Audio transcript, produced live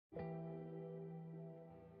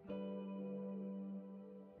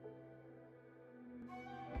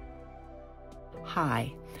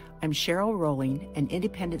Hi, I'm Cheryl Rowling, an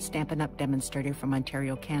independent Stampin' Up! Demonstrator from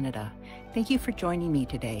Ontario, Canada. Thank you for joining me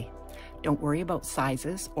today. Don't worry about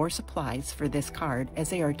sizes or supplies for this card as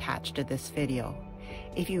they are attached to this video.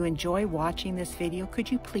 If you enjoy watching this video,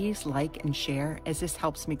 could you please like and share, as this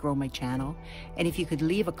helps me grow my channel? And if you could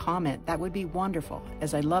leave a comment, that would be wonderful,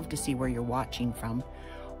 as I love to see where you're watching from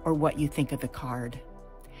or what you think of the card.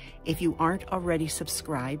 If you aren't already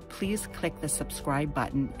subscribed, please click the subscribe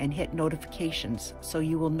button and hit notifications so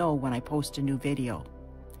you will know when I post a new video.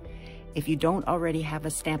 If you don't already have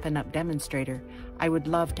a Stampin' Up! Demonstrator, I would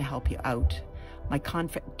love to help you out. My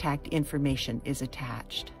contact information is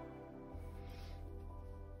attached.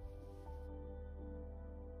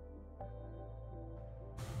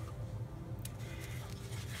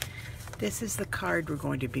 This is the card we're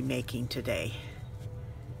going to be making today.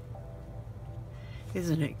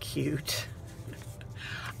 Isn't it cute?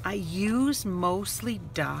 I use mostly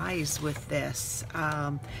dies with this.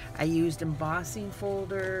 I used embossing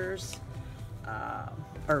folders,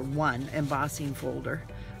 or one embossing folder.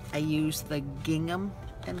 I used the Gingham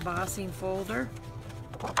embossing folder.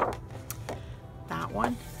 That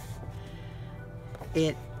one.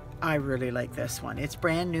 I really like this one. It's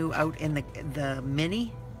brand new out in the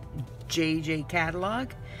mini JJ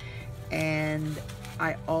catalog, and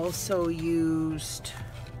I also used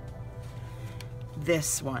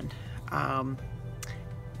this one.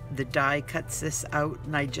 The die cuts this out,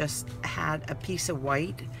 and I just had a piece of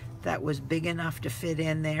white that was big enough to fit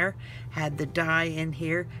in there, had the die in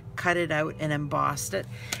here, cut it out and embossed it,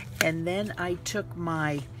 and then I took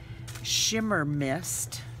my shimmer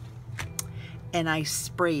mist and I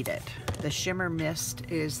sprayed it. The shimmer mist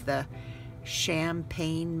is the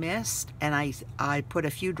champagne mist, and I put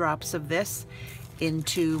a few drops of this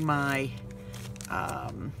into my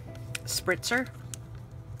spritzer.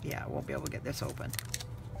 Yeah, I won't be able to get this open.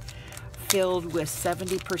 Filled with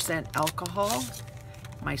 70% alcohol,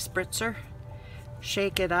 my spritzer.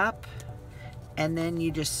 Shake it up, and then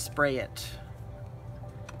you just spray it.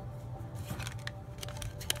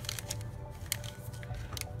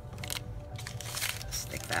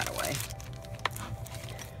 Stick that away.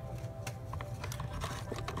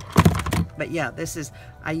 But yeah,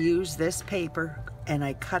 I use this paper and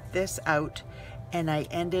I cut this out, and I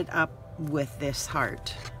ended up with this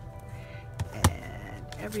heart. And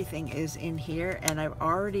everything is in here, and I've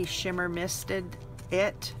already shimmer misted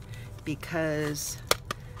it because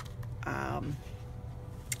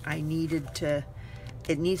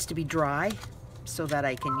it needs to be dry so that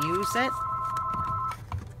I can use it.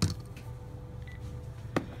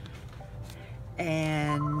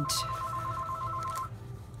 And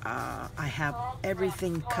I have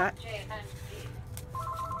everything cut,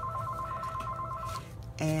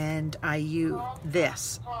 and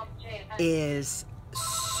this is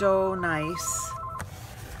so nice.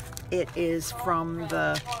 It is from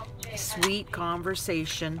the Sweet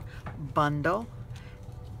Conversation bundle,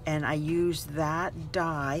 and I use that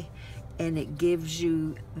die, and it gives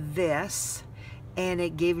you this, and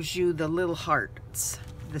it gives you the little hearts,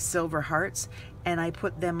 the silver hearts, and I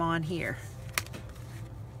put them on here.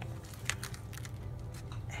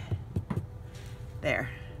 There,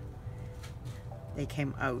 they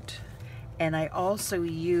came out. And I also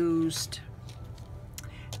used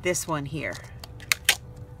this one here,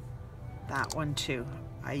 that one too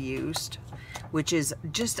I used, which is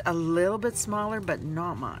just a little bit smaller, but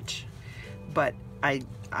not much. But I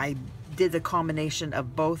did the combination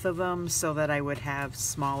of both of them so that I would have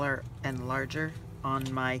smaller and larger on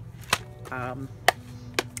my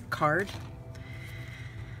card,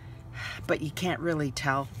 but you can't really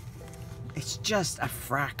tell. It's just a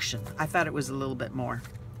fraction. I thought it was a little bit more.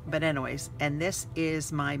 But anyways, and this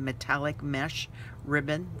is my metallic mesh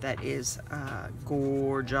ribbon that is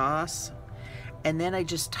gorgeous. And then I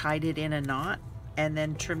just tied it in a knot and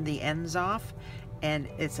then trimmed the ends off, and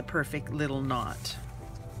it's a perfect little knot.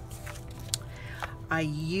 I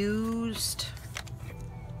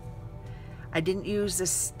didn't use the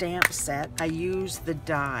stamp set. I used the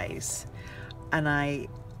dies, and I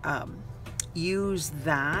use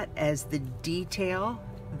that as the detail,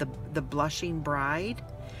 the Blushing Bride,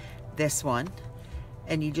 this one,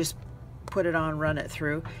 and you just put it on, run it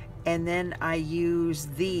through, and then I use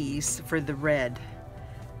these for the red.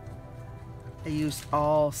 I used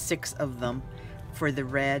all 6 of them for the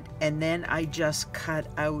red, and then I just cut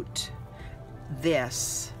out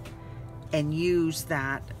this and use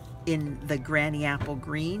that in the Granny Apple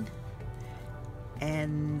Green,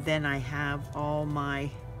 and then I have all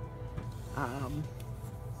my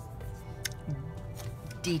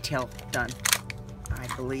detail done, I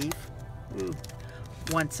believe. Ooh.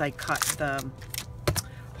 Once I cut the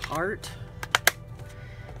heart,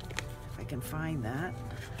 can find that.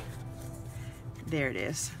 There it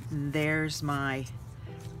is. And there's my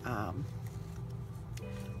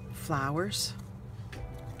flowers.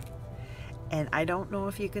 And I don't know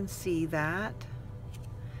if you can see that,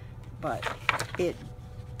 but it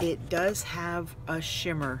does have a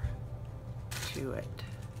shimmer to it.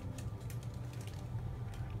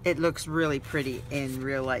 It looks really pretty in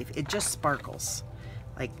real life. It just sparkles.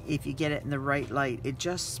 Like if you get it in the right light, it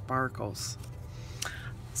just sparkles.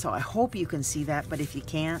 So I hope you can see that, but if you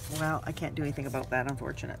can't, well, I can't do anything about that,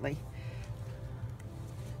 unfortunately.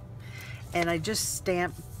 And I just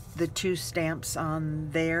stamped the 2 stamps on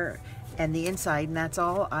there and the inside, and that's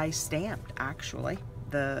all I stamped, actually,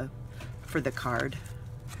 for the card,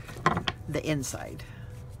 the inside.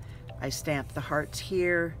 I stamped the hearts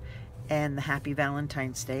here and the Happy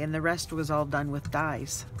Valentine's Day, and the rest was all done with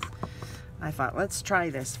dies. I thought, let's try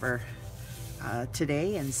this for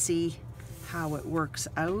today and see how it works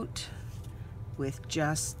out with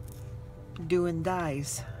just doing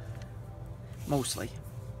dies, mostly.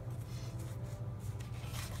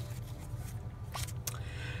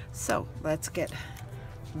 So let's get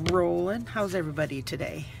rolling. How's everybody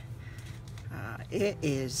today? It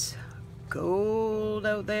is cold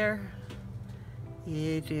out there.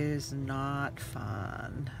 It is not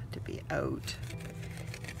fun to be out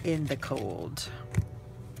in the cold.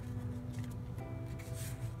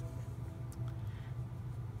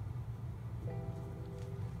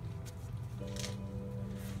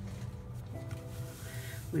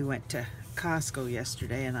 We went to Costco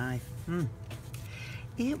yesterday and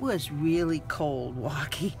it was really cold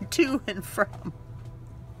walking to and from.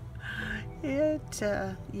 Yeah,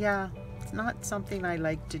 it's not something I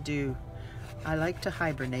like to do. I like to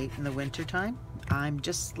hibernate in the wintertime. I'm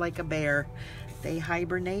just like a bear. They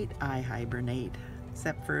hibernate, I hibernate.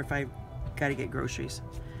 Except for if I gotta get groceries,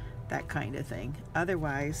 that kind of thing.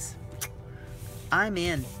 Otherwise, I'm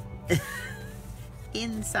in.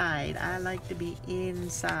 Inside. I like to be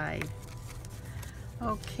inside.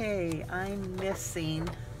 Okay, I'm missing.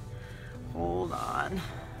 Hold on.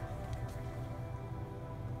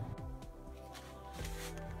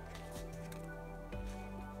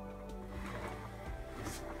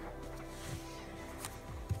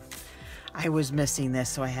 I was missing this,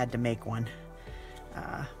 so I had to make one.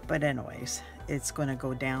 But anyways, it's going to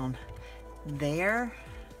go down there.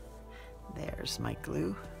 There's my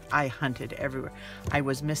glue. I hunted everywhere. I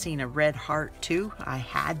was missing a red heart too. I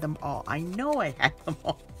had them all. I know I had them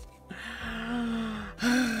all.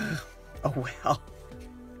 Oh well.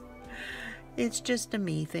 It's just a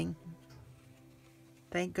me thing.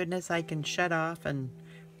 Thank goodness I can shut off and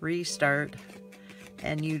restart,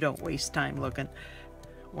 and you don't waste time looking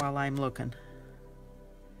while I'm looking.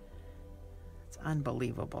 It's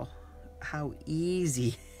unbelievable how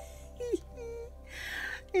easy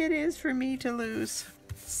it is for me to lose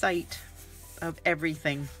sight of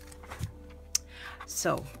everything.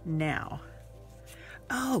 So now,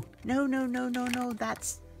 oh, no,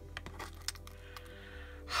 that's,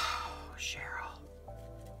 oh, Cheryl.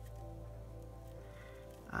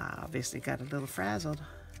 Obviously got a little frazzled.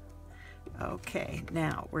 Okay,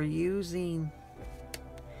 now we're using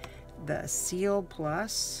the Seal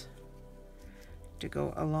Plus to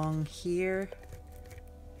go along here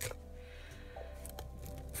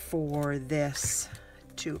for this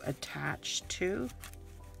to attach to.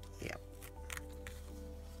 Yep.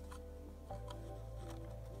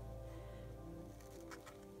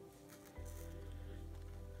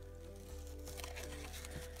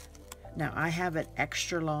 Now I have it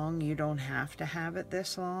extra long. You don't have to have it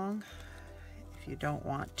this long. If you don't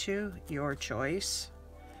want to, your choice.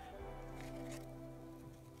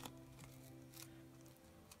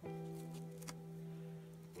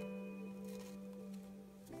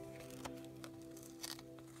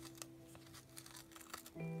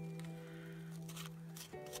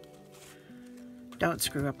 Don't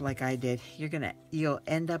screw up like I did. You'll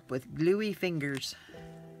end up with gluey fingers,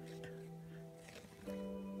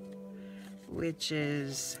 which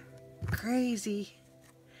is crazy.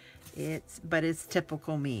 But it's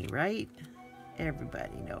typical me, right?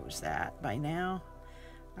 Everybody knows that by now.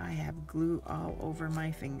 I have glue all over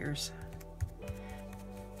my fingers.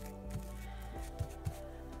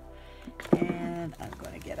 And I'm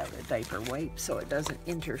going to get out a diaper wipe so it doesn't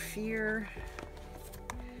interfere.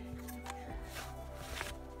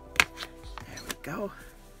 There we go.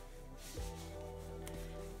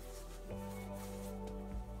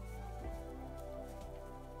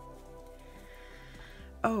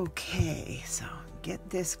 Okay, so get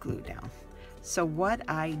this glue down. So what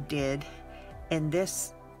I did in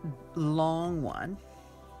this long one,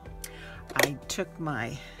 I took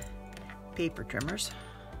my paper trimmers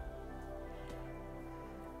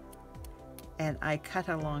and I cut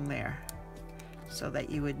along there so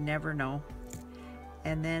that you would never know.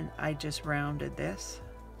 And then I just rounded this.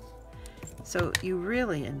 So you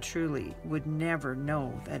really and truly would never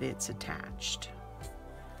know that it's attached.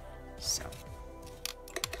 So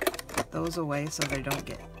put those away so they don't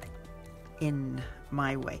get in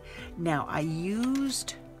my way. Now I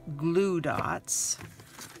used glue dots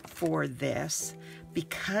for this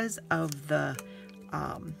because of the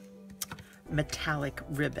metallic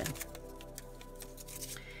ribbon.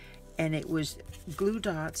 And it was, glue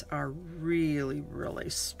dots are really, really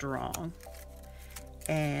strong,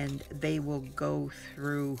 and they will go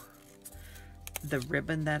through the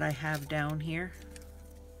ribbon that I have down here.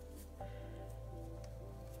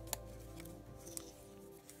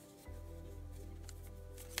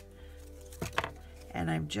 And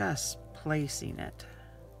I'm just placing it,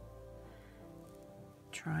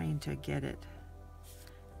 trying to get it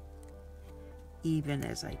even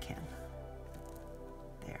as I can.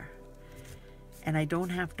 There. And I don't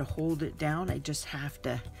have to hold it down, I just have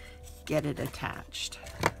to get it attached.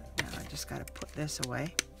 Now I just got to put this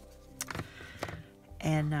away.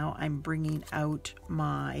 And now I'm bringing out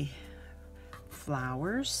my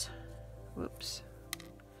flowers. Whoops.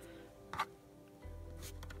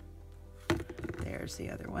 There's the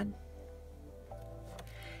other one.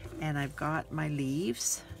 And I've got my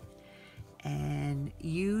leaves. And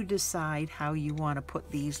you decide how you want to put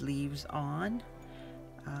these leaves on.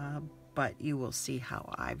 But you will see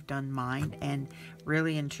how I've done mine. And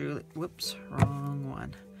really and truly, whoops, wrong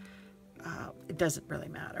one. It doesn't really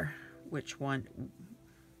matter which one,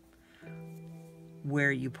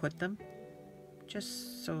 where you put them,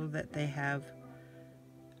 just so that they have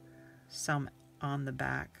some on the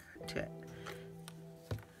back to it.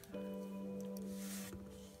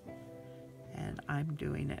 And I'm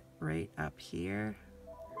doing it right up here.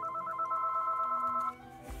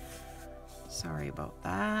 Sorry about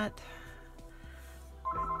that.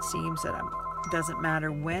 It seems that it doesn't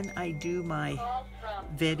matter when I do my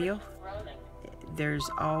video, there's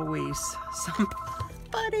always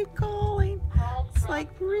somebody calling. It's like,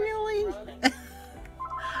 really?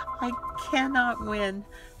 I cannot win.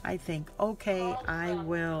 I think, okay, I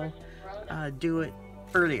will do it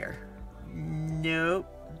earlier. Nope.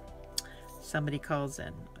 Somebody calls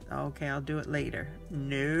in. Okay, I'll do it later.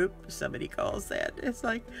 Nope. Somebody calls in. It's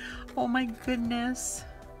like, oh my goodness.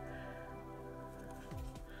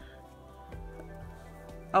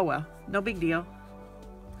 Oh well, no big deal.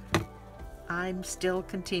 I'm still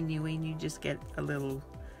continuing. You just get a little,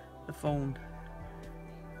 the phone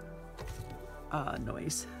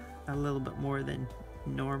noise, a little bit more than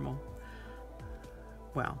normal.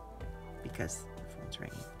 Well, because the phone's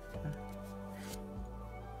ringing.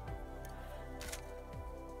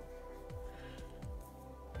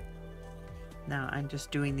 Now I'm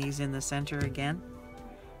just doing these in the center again,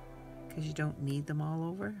 because you don't need them all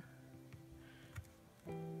over.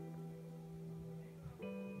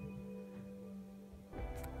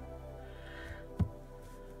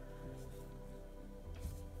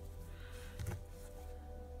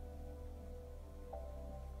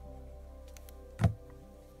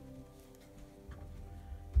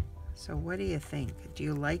 So what do you think? Do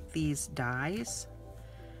you like these dies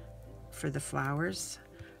for the flowers?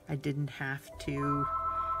 I didn't have to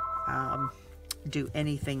do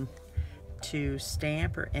anything to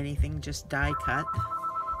stamp or anything, just die cut.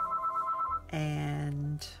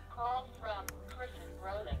 And call from Kristen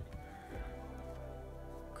Roden.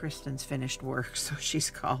 Kristen's finished work, so she's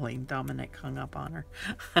calling. Dominic hung up on her.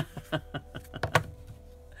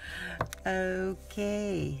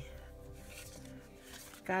 Okay.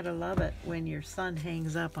 Gotta love it when your son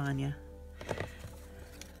hangs up on you.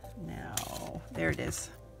 Now, there it is.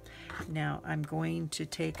 Now I'm going to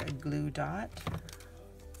take a glue dot,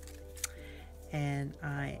 and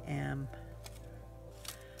I am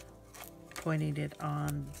pointing it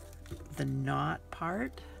on the knot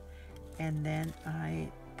part, and then I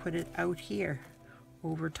put it out here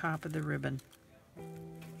over top of the ribbon.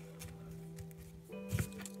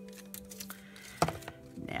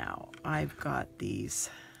 Now I've got these.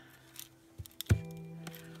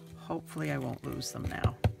 Hopefully I won't lose them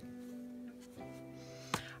now.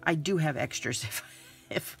 I do have extras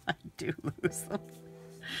if I do lose them.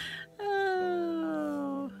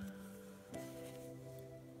 Oh.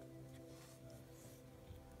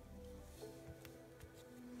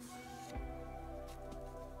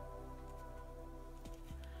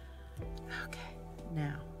 Okay,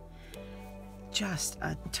 now just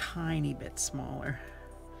a tiny bit smaller,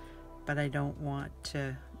 but I don't want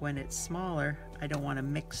to, when it's smaller, I don't want to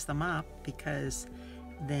mix them up, because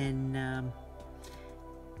then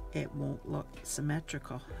it won't look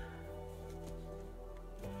symmetrical.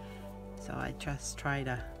 So I just try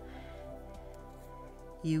to,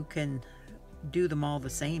 you can do them all the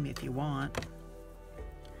same if you want.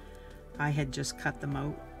 I had just cut them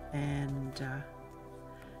out, and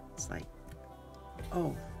it's like,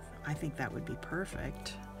 oh, I think that would be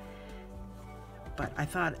perfect. But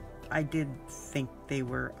I did think they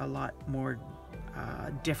were a lot more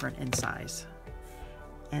different in size,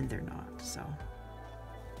 and they're not, so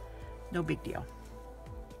no big deal.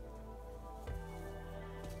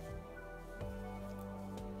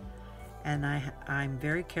 And I'm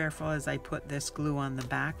very careful as I put this glue on the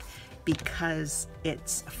back, because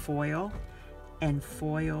it's foil, and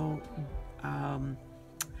foil,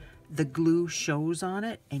 the glue shows on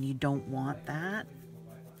it, and you don't want that.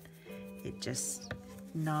 It just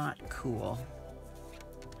not cool.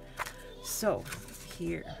 So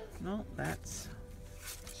here, no, that's,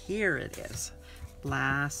 here it is.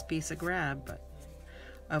 Last piece of grab, but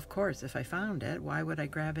of course, if I found it, why would I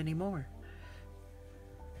grab any more?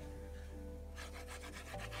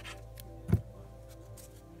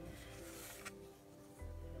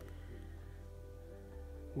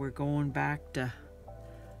 We're going back to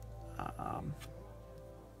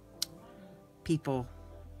people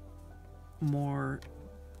more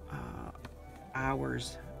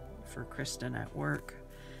hours for Kristen at work.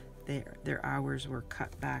 Their hours were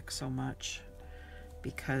cut back so much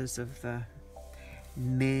because of the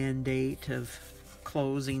mandate of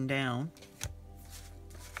closing down.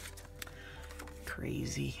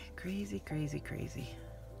 Crazy, crazy, crazy, crazy.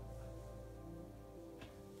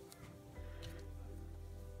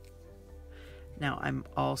 Now I'm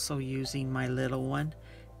also using my little one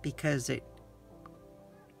because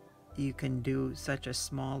you can do such a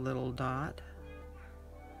small little dot.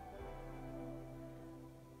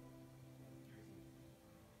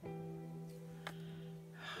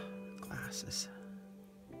 Glasses.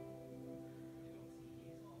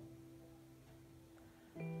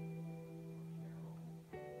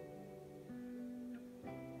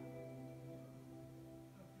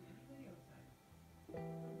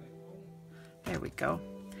 There we go.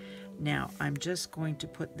 Now I'm just going to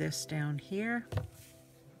put this down here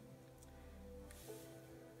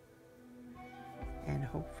and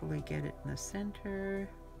hopefully get it in the center.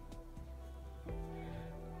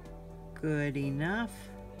 Good enough.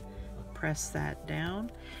 Press that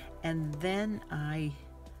down, and then I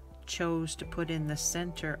chose to put in the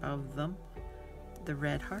center of them the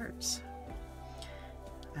red hearts.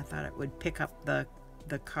 I thought it would pick up the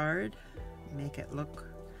card, make it look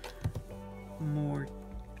more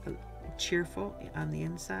cheerful on the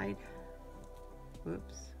inside.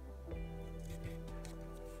 Whoops.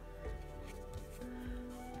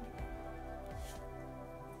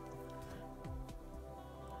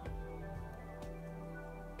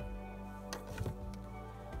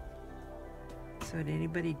 So did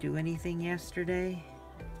anybody do anything yesterday?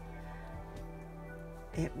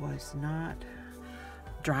 It was not.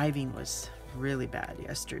 Driving was really bad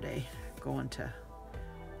yesterday, going to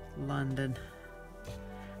London.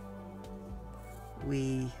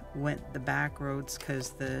 We went the back roads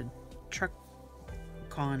because the truck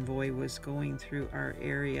convoy was going through our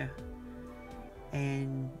area,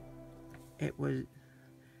 and it would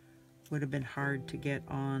have been hard to get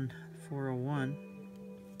on 401.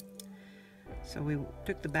 So we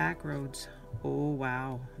took the back roads. Oh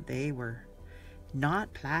wow, they were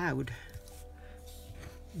not plowed.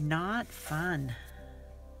 Not fun.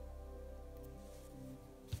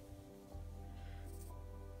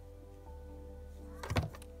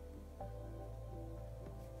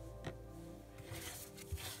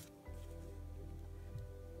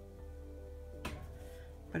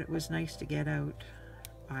 But it was nice to get out.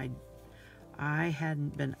 I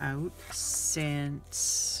hadn't been out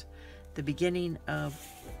since the beginning of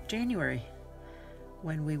January,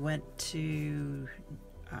 when we went to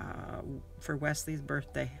for Wesley's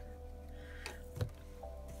birthday.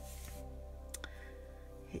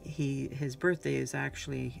 His birthday is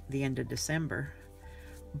actually the end of December,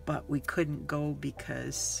 but we couldn't go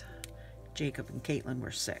because Jacob and Caitlin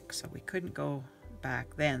were sick, so we couldn't go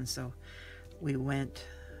back then. So we went,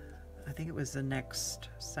 I think it was the next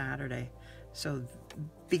Saturday, so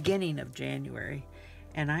beginning of January.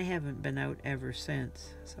 And I haven't been out ever since.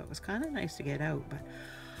 So it was kind of nice to get out. But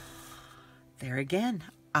there again,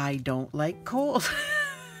 I don't like cold.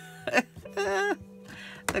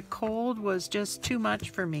 The cold was just too much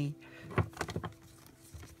for me.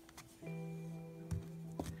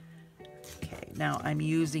 Okay, now I'm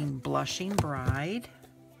using Blushing Bride.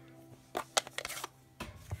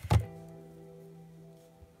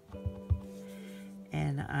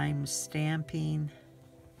 And I'm stamping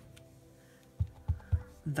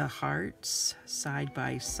the hearts side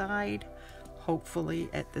by side hopefully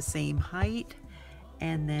at the same height,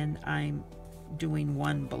 and then I'm doing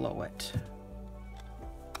one below it.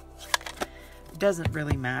 Doesn't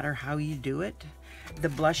really matter how you do it. The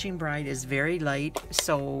Blushing Bride is very light,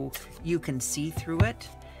 so you can see through it.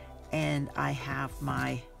 And I have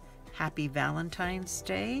my Happy Valentine's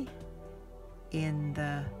Day in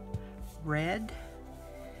the red.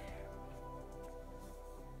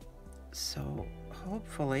 So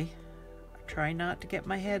hopefully, try not to get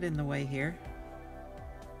my head in the way here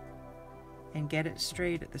and get it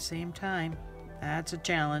straight at the same time. That's a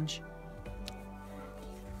challenge.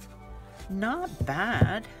 Not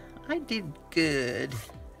bad. I did good.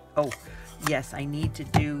 Oh, yes, I need to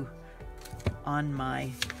do on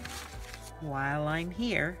my, while I'm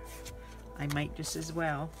here, I might just as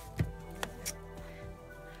well.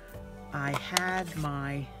 I had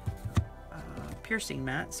my piercing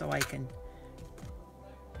mat so I can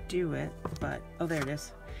do it, but, oh, there it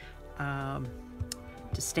is,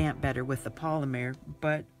 to stamp better with the polymer,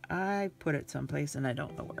 but I put it someplace and I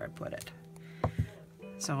don't know where I put it.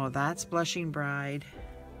 So that's Blushing Bride,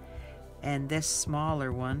 and this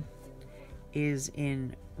smaller one is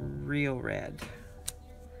in real red.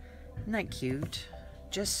 Isn't that cute?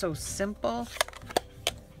 Just so simple,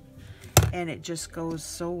 and it just goes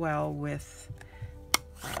so well with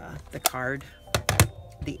the card,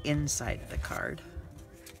 the inside of the card.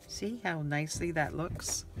 See how nicely that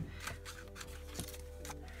looks?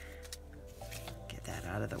 Get that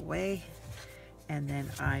out of the way, and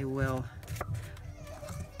then I will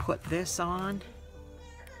put this on.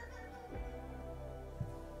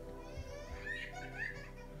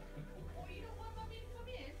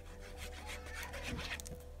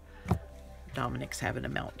 Dominic's having a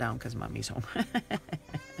meltdown because Mommy's home.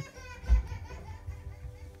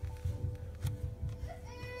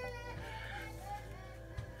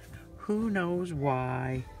 Who knows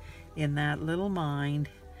why? In that little mind,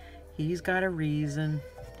 he's got a reason.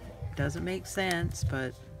 Doesn't make sense,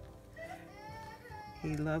 but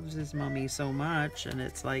he loves his mommy so much, and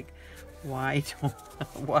it's like, why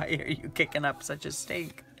are you kicking up such a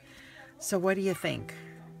stink? So what do you think?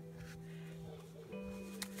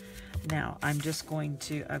 Now I'm just going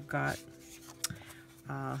to, I've got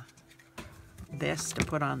this to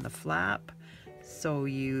put on the flap, so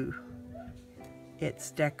it's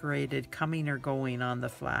decorated coming or going on the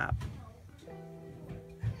flap.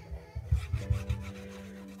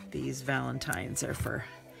 These Valentines are for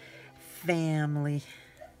family.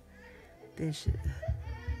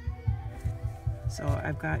 So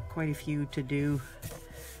I've got quite a few to do.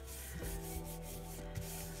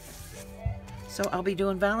 So I'll be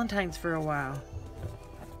doing Valentine's for a while.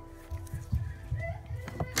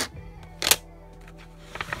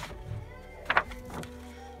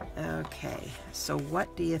 Okay, so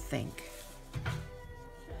what do you think?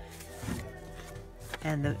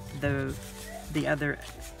 And the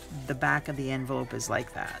back of the envelope is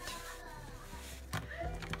like that.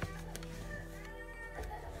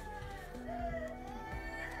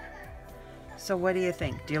 So what do you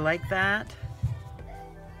think? Do you like that?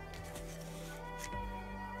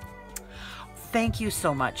 Thank you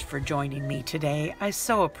so much for joining me today. I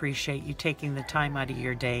so appreciate you taking the time out of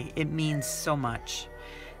your day. It means so much.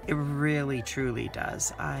 It really, truly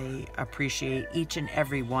does. I appreciate each and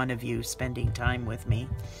every one of you spending time with me.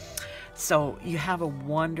 So you have a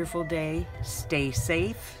wonderful day. Stay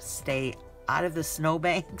safe. Stay out of the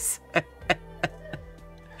snowbanks.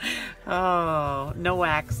 Oh, no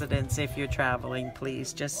accidents if you're traveling,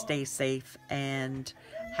 please. Just stay safe and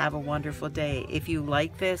have a wonderful day. If you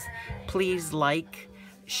like this, please like,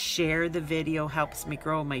 share the video. Helps me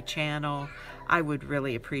grow my channel. I would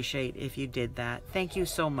really appreciate if you did that. Thank you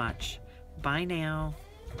so much. Bye now.